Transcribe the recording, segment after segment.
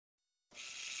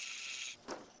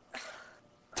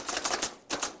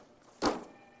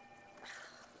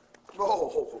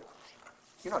whoa.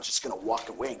 You're not just gonna walk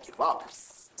away and give up. I'm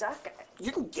stuck.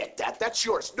 You can get that. That's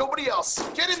yours. Nobody else.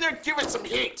 Get in there and give it some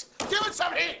heat. Give it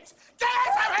some heat. Get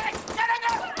it some heat. Get in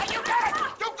there and you get it.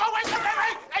 You go in the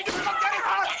heat and you go get it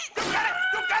hard. You get it.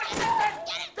 You get it.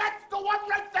 That's the one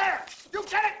right there. You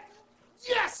get it.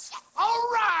 Yes. All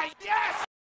right. Yes.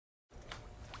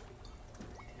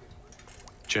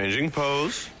 Changing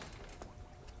pose.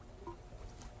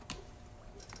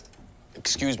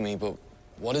 Excuse me, but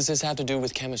what does this have to do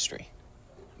with chemistry?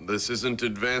 This isn't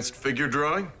advanced figure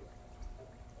drawing?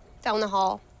 Down the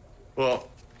hall. Well,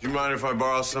 do you mind if I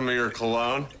borrow some of your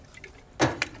cologne?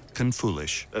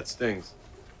 Foolish. That stings.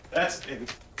 That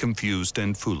stings. Confused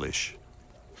and foolish.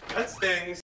 That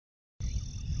stings.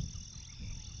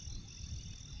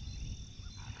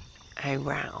 Hey,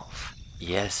 Ralph.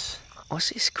 Yes. What's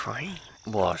this cream?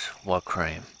 What? What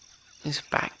cream? This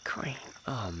back cream.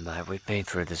 Oh, mate, we've been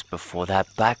through this before. That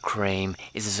back cream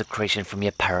is a secretion from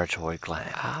your parotid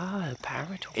gland. Ah, the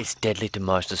parrot. It's deadly to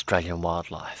most Australian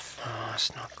wildlife. Oh,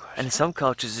 it's not good. And in some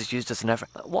cultures, it's used as an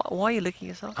Why are you licking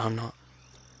yourself? I'm not.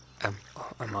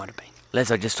 I might have been.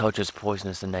 Les, I just told you it's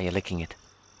poisonous and now you're licking it.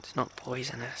 It's not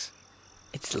poisonous.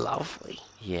 It's lovely.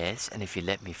 Yes, and if you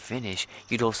let me finish,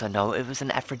 you'd also know it was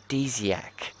an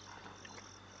aphrodisiac.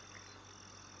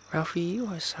 Ralphie, you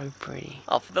are so pretty.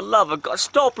 Oh, for the love of God,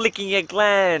 stop licking your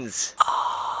glands!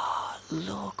 Oh,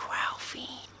 look,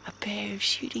 Ralphie. A pair of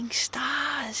shooting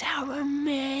stars. How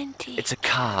romantic. It's a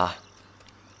car.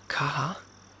 Car?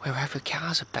 Wherever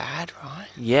cars are bad, right?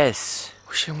 Yes.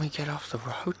 Well, shouldn't we get off the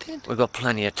road then? We've got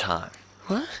plenty of time.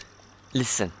 What?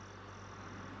 Listen.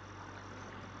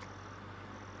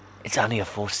 It's only a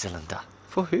 4-cylinder.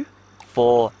 For who?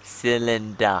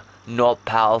 4-cylinder. Not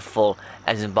powerful.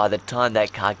 As in by the time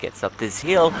that car gets up this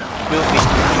hill, we'll be...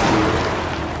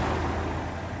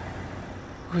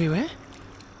 We where?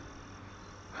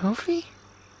 Ralphie?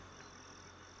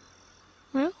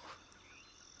 Ralph?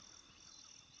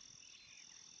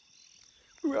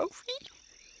 Ralphie?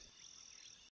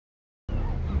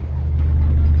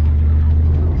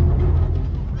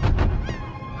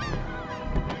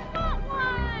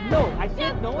 No, I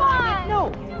said no. I said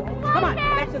no. Come on,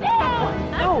 that's it. Stop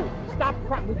crying. No, stop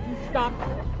crying. Would you stop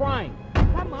crying?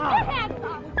 Come on.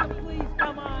 Please,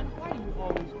 come on. Why do you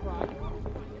always cry?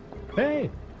 Hey.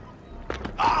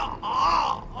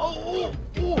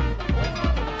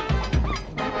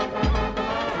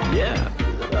 Yeah.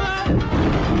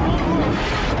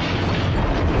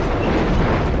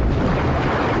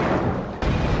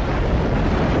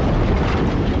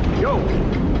 Yo.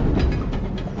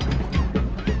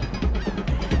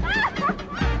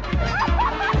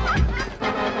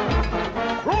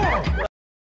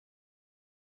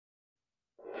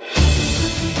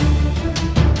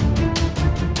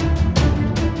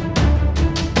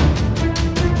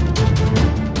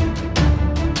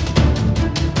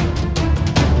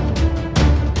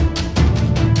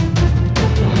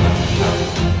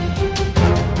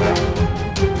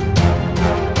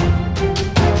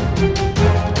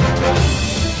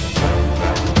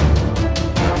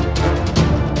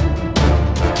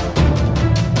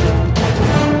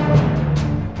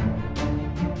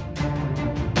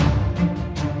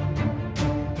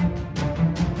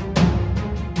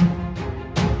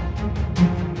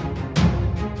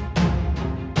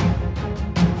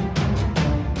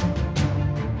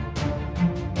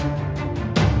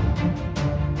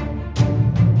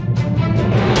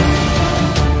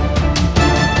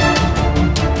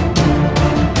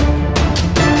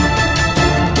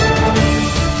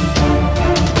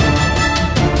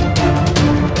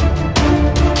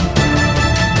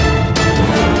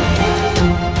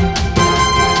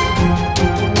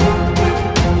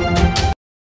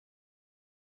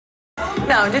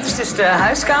 Nou, dit is dus de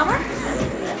huiskamer.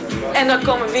 En dan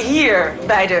komen we hier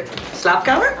bij de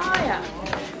slaapkamer. Oh ja.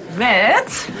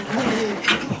 Met...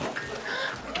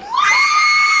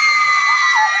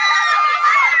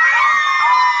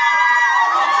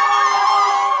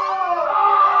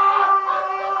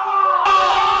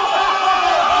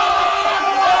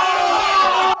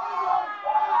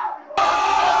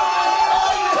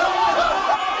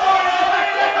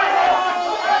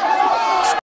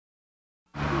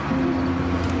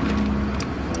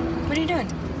 What are you doing?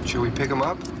 Should we pick him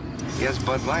up? He has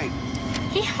Bud Light.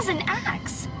 He has an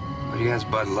axe. But he has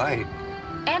Bud Light.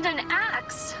 And an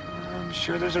axe. I'm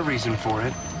sure there's a reason for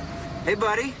it. Hey,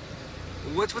 buddy.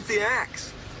 What's with the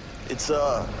axe? It's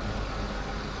a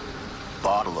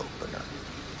bottle opener.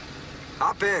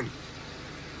 Hop in.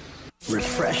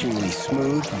 Refreshingly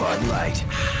smooth Bud Light.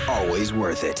 Always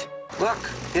worth it. Look,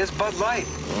 he has Bud Light.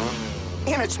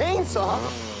 And a chainsaw.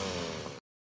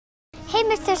 Hey, Hey,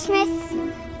 Mr. Smith.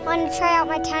 Want to try out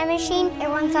my time machine? It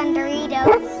runs on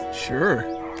Doritos. Sure.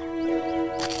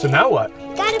 So now what?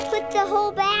 Gotta put the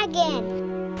whole bag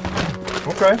in.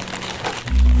 Okay.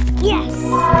 Yes.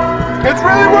 It's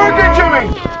really working, Jimmy!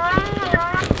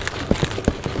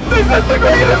 This is the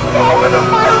greatest moment of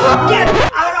my life! Get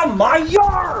out of my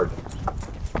yard!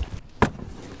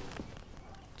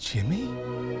 Jimmy?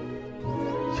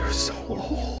 You're so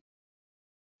old.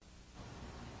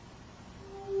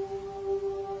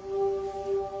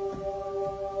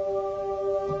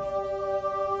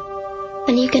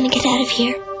 When are you gonna get out of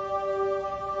here?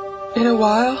 In a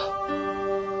while.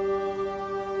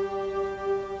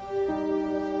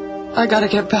 I gotta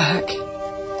get back.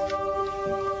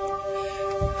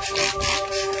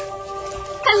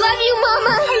 I love you,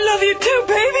 Mama! I love you too,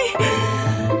 baby!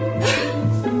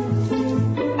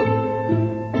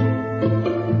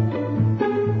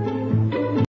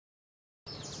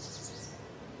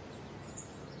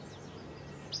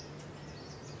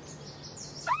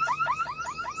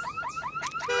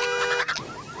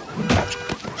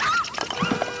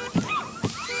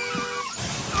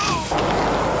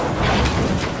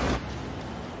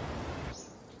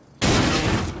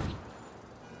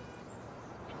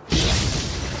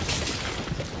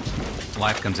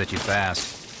 Life comes at you fast.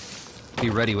 Be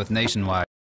ready with Nationwide.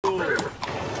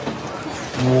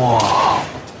 Whoa.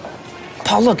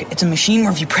 Paul, look, it's a machine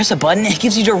where if you press a button, it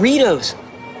gives you Doritos.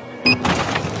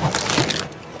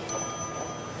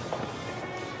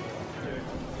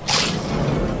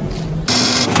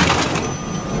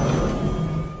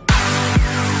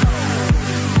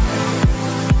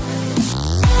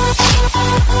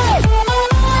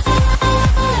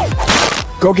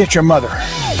 Go get your mother.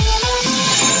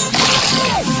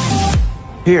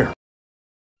 Here.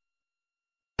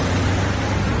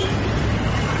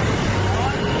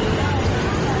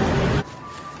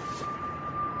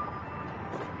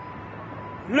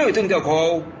 Lư thương tiểu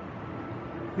khổ.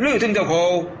 Lư thương tiểu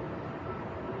khổ.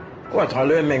 ว่าถอย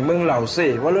เลยเหม่งมึงเหล่าสิ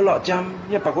ว่าเลือดหล่อจำ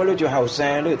อย่าปากว่าเลือดอยู่เห่าแซ่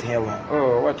เลือดเทวอ่ะ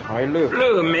ว่าถอยเลือดเลือ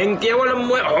ดเหม่งเกี้ยวว่าละ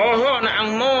มวยอ๋อนะอัง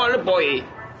โม่หรือป่อย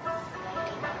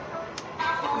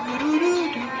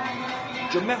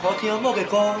จุดแม่ขอเที่ยวโม่กี่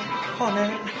กอพ่อนะ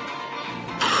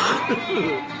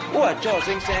ว่าจ่อเ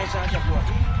ซ็งแซ่ซาจับหัว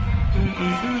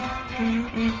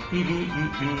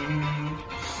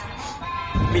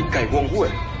มีไก่วงห้วย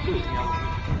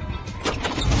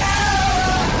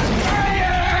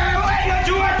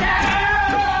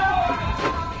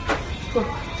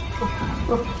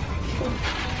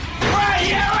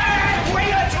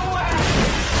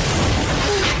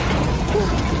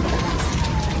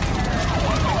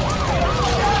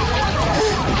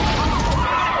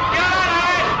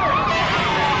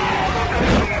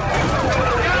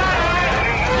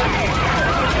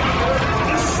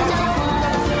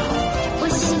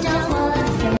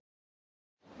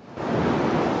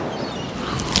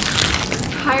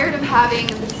Tired of having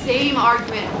the same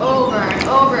argument over and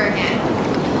over again.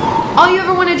 All you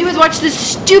ever want to do is watch this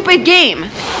stupid game.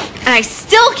 And I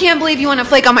still can't believe you want to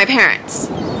flake on my parents.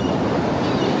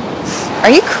 Are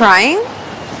you crying?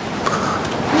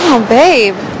 Oh,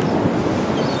 babe.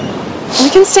 We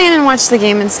can stay in and watch the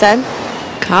game instead.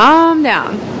 Calm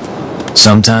down.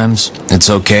 Sometimes it's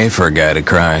okay for a guy to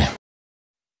cry.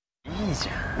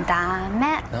 ダ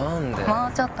メ。なんで？も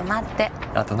うちょっと待って。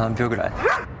あと何秒ぐらい？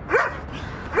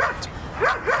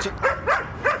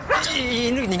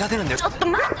犬苦手なんだよ。ちょっと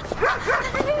待って。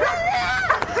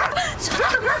ちょっ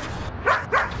と待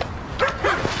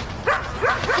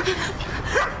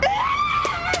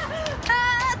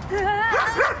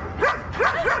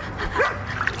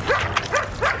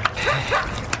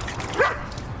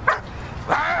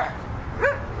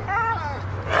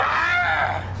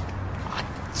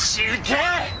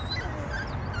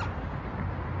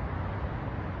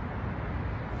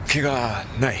怪我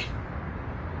ない。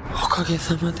おかげ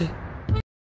さまで。